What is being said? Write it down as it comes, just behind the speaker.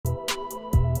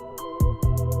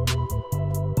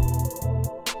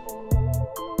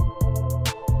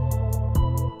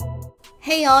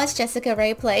Hey y'all, it's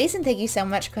JessicaRayPlays, and thank you so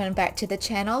much for coming back to the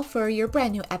channel for your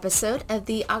brand new episode of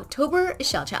the October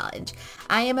Shell Challenge.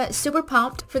 I am super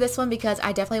pumped for this one because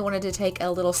I definitely wanted to take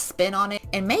a little spin on it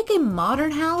and make a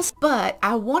modern house, but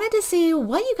I wanted to see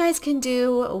what you guys can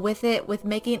do with it with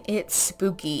making it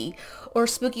spooky or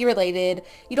spooky related.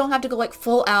 You don't have to go like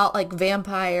full out like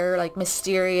vampire, like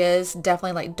mysterious,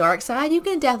 definitely like dark side. You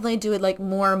can definitely do it like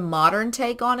more modern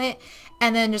take on it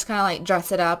and then just kind of like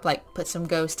dress it up, like put some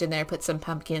ghost in there, put some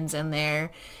pumpkins in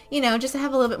there, you know, just to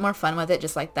have a little bit more fun with it,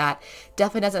 just like that.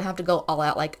 Definitely doesn't have to go all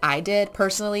out like I did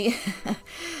personally.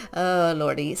 Oh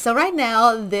lordy. So right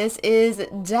now this is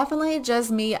definitely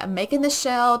just me making the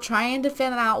shell, trying to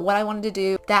figure out what I wanted to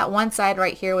do. That one side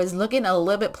right here was looking a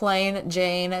little bit plain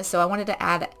Jane, so I wanted to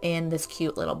add in this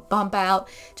cute little bump out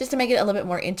just to make it a little bit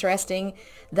more interesting.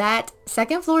 That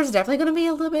second floor is definitely going to be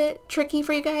a little bit tricky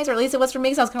for you guys, or at least it was for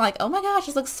me, so I was kind of like, oh my gosh,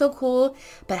 this looks so cool,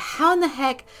 but how in the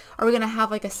heck are we going to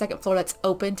have like a second floor that's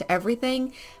open to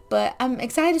everything? But I'm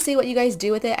excited to see what you guys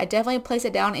do with it. I definitely placed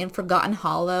it down in Forgotten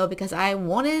Hollow because I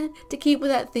wanted to keep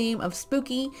with that theme of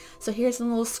spooky. So here's some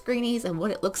little screenies of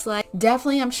what it looks like.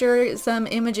 Definitely, I'm sure some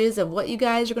images of what you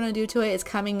guys are going to do to it is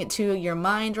coming to your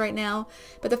mind right now.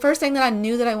 But the first thing that I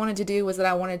knew that I wanted to do was that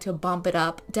I wanted to bump it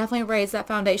up. Definitely raise that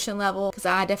foundation level because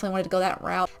I definitely wanted to go that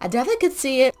route. I definitely could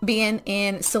see it being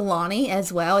in Solani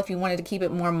as well if you wanted to keep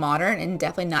it more modern and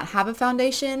definitely not have a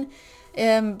foundation.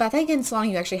 But I think in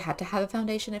Solani you actually have to have a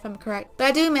foundation if I'm correct. But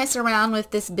I do mess around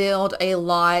with this build a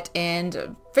lot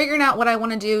and figuring out what I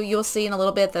want to do. You'll see in a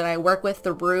little bit that I work with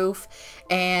the roof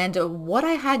and what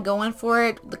I had going for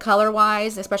it, the color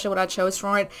wise, especially what I chose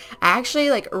for it. I actually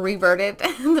like reverted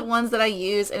the ones that I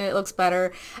use and it looks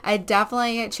better. I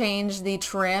definitely changed the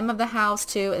trim of the house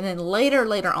too, and then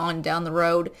later on down the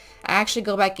road I actually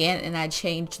go back in and I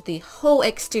changed the whole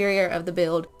exterior of the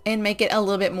build and make it a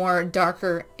little bit more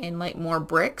darker and like more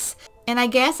bricks. And I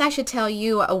guess I should tell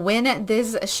you when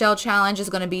this shell challenge is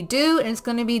going to be due, and it's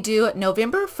going to be due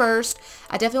November 1st.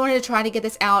 I definitely wanted to try to get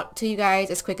this out to you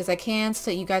guys as quick as I can so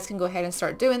you guys can go ahead and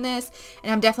start doing this.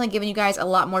 And I'm definitely giving you guys a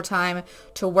lot more time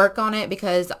to work on it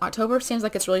because October seems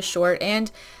like it's really short.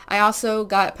 And I also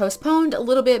got postponed a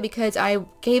little bit because I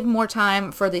gave more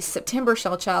time for the September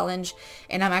shell challenge,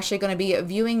 and I'm actually going to be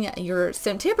viewing your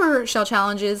September shell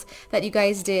challenges that you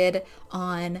guys did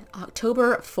on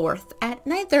October 4th at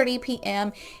 9:30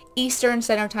 p.m. Eastern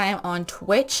Standard Time on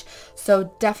Twitch.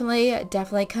 So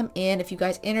definitely come in if you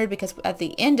guys entered, because at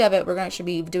the end of it we're going to actually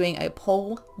be doing a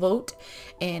poll vote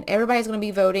and everybody's going to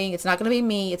be voting. It's not going to be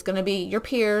me, it's going to be your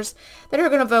peers that are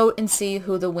going to vote and see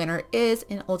who the winner is,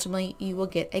 and ultimately you will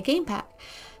get a game pack.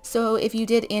 So if you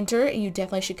did enter, you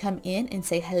definitely should come in and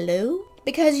say hello,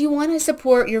 because you want to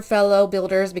support your fellow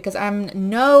builders, because I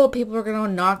know people are going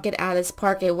to knock it out of this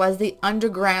park. It was the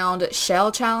underground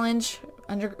shell challenge.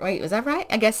 Wait, was that right?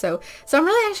 I guess so. So I'm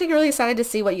really excited to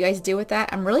see what you guys do with that.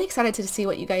 I'm really excited to see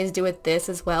what you guys do with this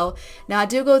as well. Now I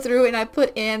do go through and I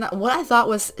put in what I thought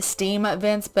was steam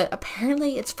vents, but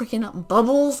apparently it's freaking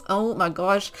bubbles. Oh my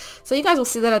gosh. So you guys will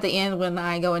see that at the end when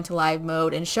I go into live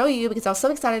mode and show you, because I was so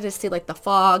excited to see like the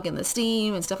fog and the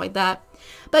steam and stuff like that.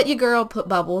 But your girl put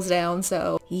bubbles down,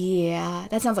 so yeah,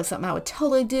 that sounds like something I would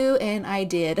totally do, and I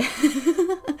did.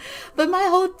 But my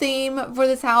whole theme for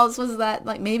this house was that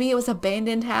like maybe it was an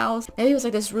abandoned house. Maybe it was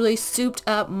like this really souped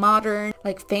up modern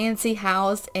like fancy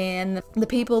house, and the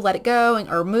people let it go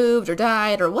or moved or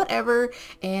died or whatever,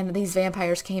 and these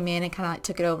vampires came in and kind of like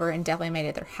took it over and definitely made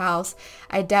it their house.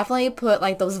 I definitely put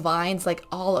like those vines like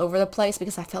all over the place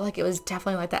because I felt like it was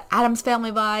definitely like that Addams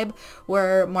Family vibe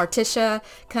where Morticia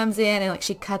comes in and like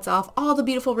she cuts off all the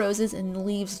beautiful roses and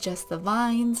leaves just the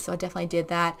vines. So I definitely did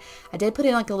that. I did put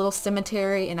in like a little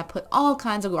cemetery, and I put all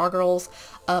kinds of gargoyles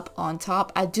up on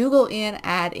top. I do go in,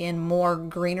 add in more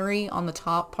greenery on the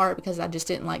top part because I just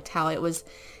didn't like how it was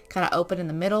kind of open in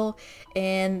the middle.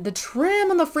 And the trim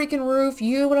on the freaking roof,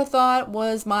 you would have thought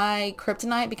was my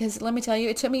kryptonite, because let me tell you,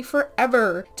 it took me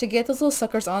forever to get those little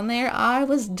suckers on there. I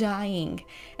was dying,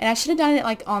 and I should have done it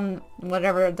like on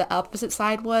whatever the opposite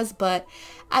side was, but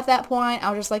at that point I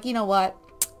was just like, you know what,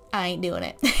 I ain't doing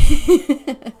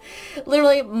it.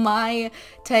 Literally my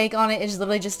take on it is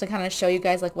literally just to kind of show you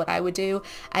guys like what I would do.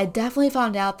 I definitely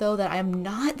found out though that I'm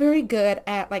not very good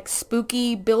at like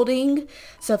spooky building.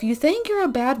 So if you think you're a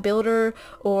bad builder,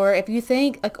 or if you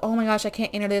think like, oh my gosh, I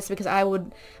can't enter this because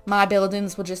my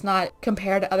buildings would just not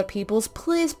compare to other people's,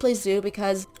 please do,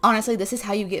 because honestly this is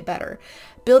how you get better.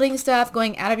 Building stuff,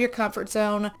 going out of your comfort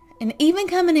zone, And even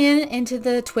coming into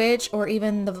the Twitch or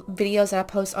even the videos that I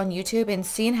post on YouTube and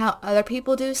seeing how other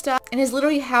people do stuff, and is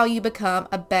literally how you become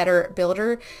a better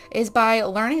builder, is by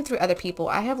learning through other people.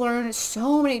 I have learned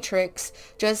so many tricks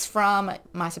just from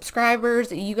my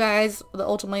subscribers. You guys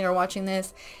ultimately are watching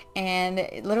this, and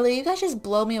literally you guys just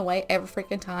blow me away every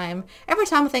freaking time. Every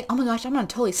time I think, oh my gosh, I'm gonna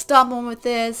totally stumble with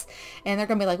this, and they're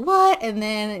gonna be like, what? And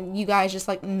then you guys just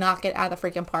like knock it out of the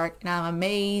freaking park, and I'm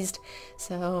amazed.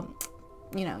 So,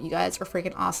 you know, you guys are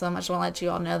freaking awesome. I just want to let you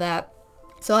all know that.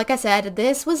 So like I said,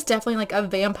 this was definitely like a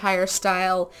vampire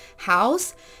style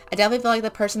house. I definitely feel like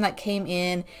the person that came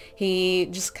in, he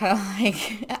just kind of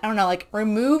like, I don't know, like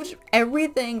removed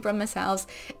everything from this house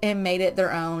and made it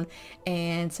their own.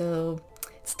 And so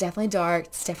it's definitely dark.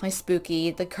 It's definitely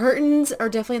spooky. The curtains are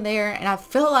definitely there. And I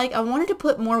felt like I wanted to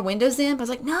put more windows in, but I was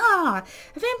like, nah,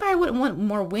 a vampire wouldn't want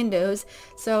more windows.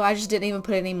 So I just didn't even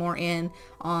put any more in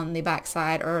on the back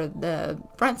side or the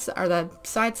front or the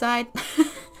side.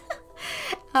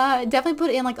 Definitely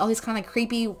put in like all these kind of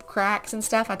creepy cracks and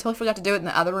stuff. I totally forgot to do it in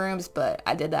the other rooms, but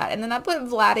I did that. And then I put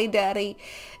Vladdy Daddy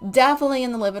definitely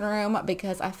in the living room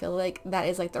because I feel like that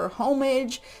is like their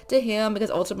homage to him, because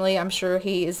ultimately I'm sure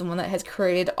he is the one that has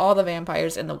created all the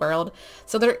vampires in the world.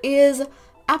 So there is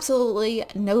absolutely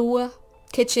no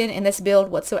kitchen in this build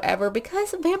whatsoever,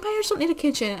 because vampires don't need a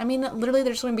kitchen. I mean, literally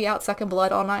they're just going to be out sucking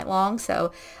blood all night long,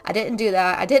 so I didn't do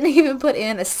that. I didn't even put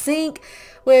in a sink,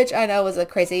 which I know was a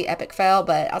crazy epic fail,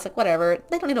 but I was like, whatever,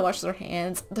 they don't need to wash their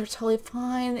hands. They're totally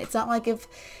fine. It's not like if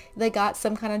they got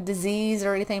some kind of disease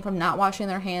or anything from not washing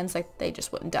their hands, like they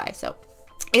just wouldn't die. So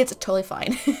it's totally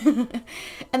fine.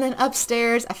 And then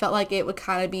upstairs, I felt like it would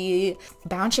kind of be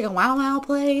Bound Chicken Wow Wow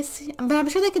place. But I'm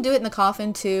sure they could do it in the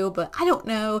coffin too, but I don't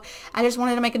know. I just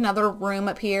wanted to make another room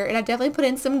up here. And I definitely put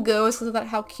in some ghosts because I thought,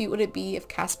 how cute would it be if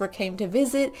Casper came to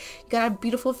visit. You got a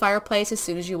beautiful fireplace as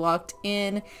soon as you walked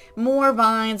in. More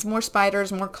vines, more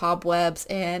spiders, more cobwebs,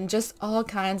 and just all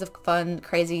kinds of fun,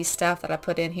 crazy stuff that I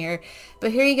put in here.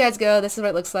 But here you guys go. This is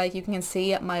what it looks like. You can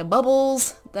see my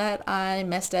bubbles that I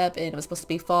messed up, and it was supposed to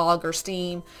be fog or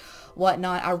steam,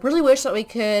 whatnot. I really wish that we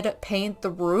could paint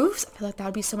the roofs. I feel like that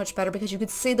would be so much better because you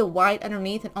could see the white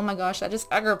underneath, and oh my gosh, that just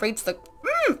aggravates the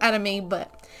out of me.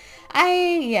 But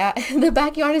yeah, the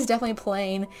backyard is definitely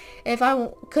plain. If I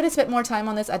could have spent more time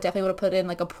on this, I definitely would have put in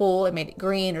like a pool and made it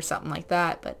green or something like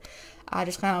that. But I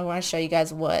just kind of want to show you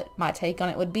guys what my take on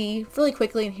it would be really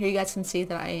quickly, and here you guys can see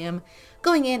that I am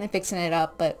going in and fixing it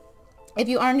up. But if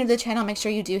you are new to the channel, make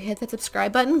sure you do hit that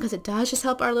subscribe button because it does just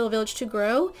help our little village to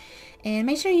grow. And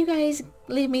make sure you guys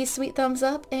leave me sweet thumbs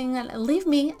up and leave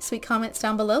me sweet comments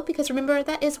down below, because remember,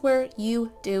 that is where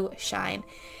you do shine.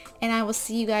 And I will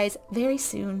see you guys very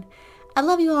soon. I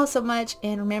love you all so much,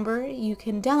 and remember, you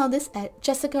can download this at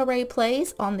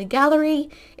JessicaRayPlays on the gallery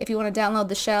if you want to download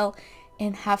the shell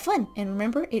and have fun. And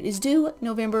remember, it is due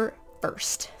November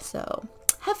 1st. So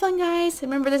have fun, guys.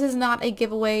 Remember, this is not a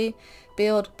giveaway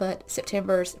build, but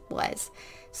September's was.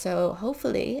 So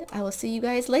hopefully I will see you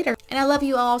guys later. And I love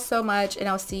you all so much, and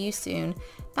I'll see you soon.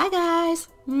 Bye, guys.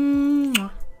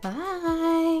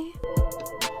 Bye.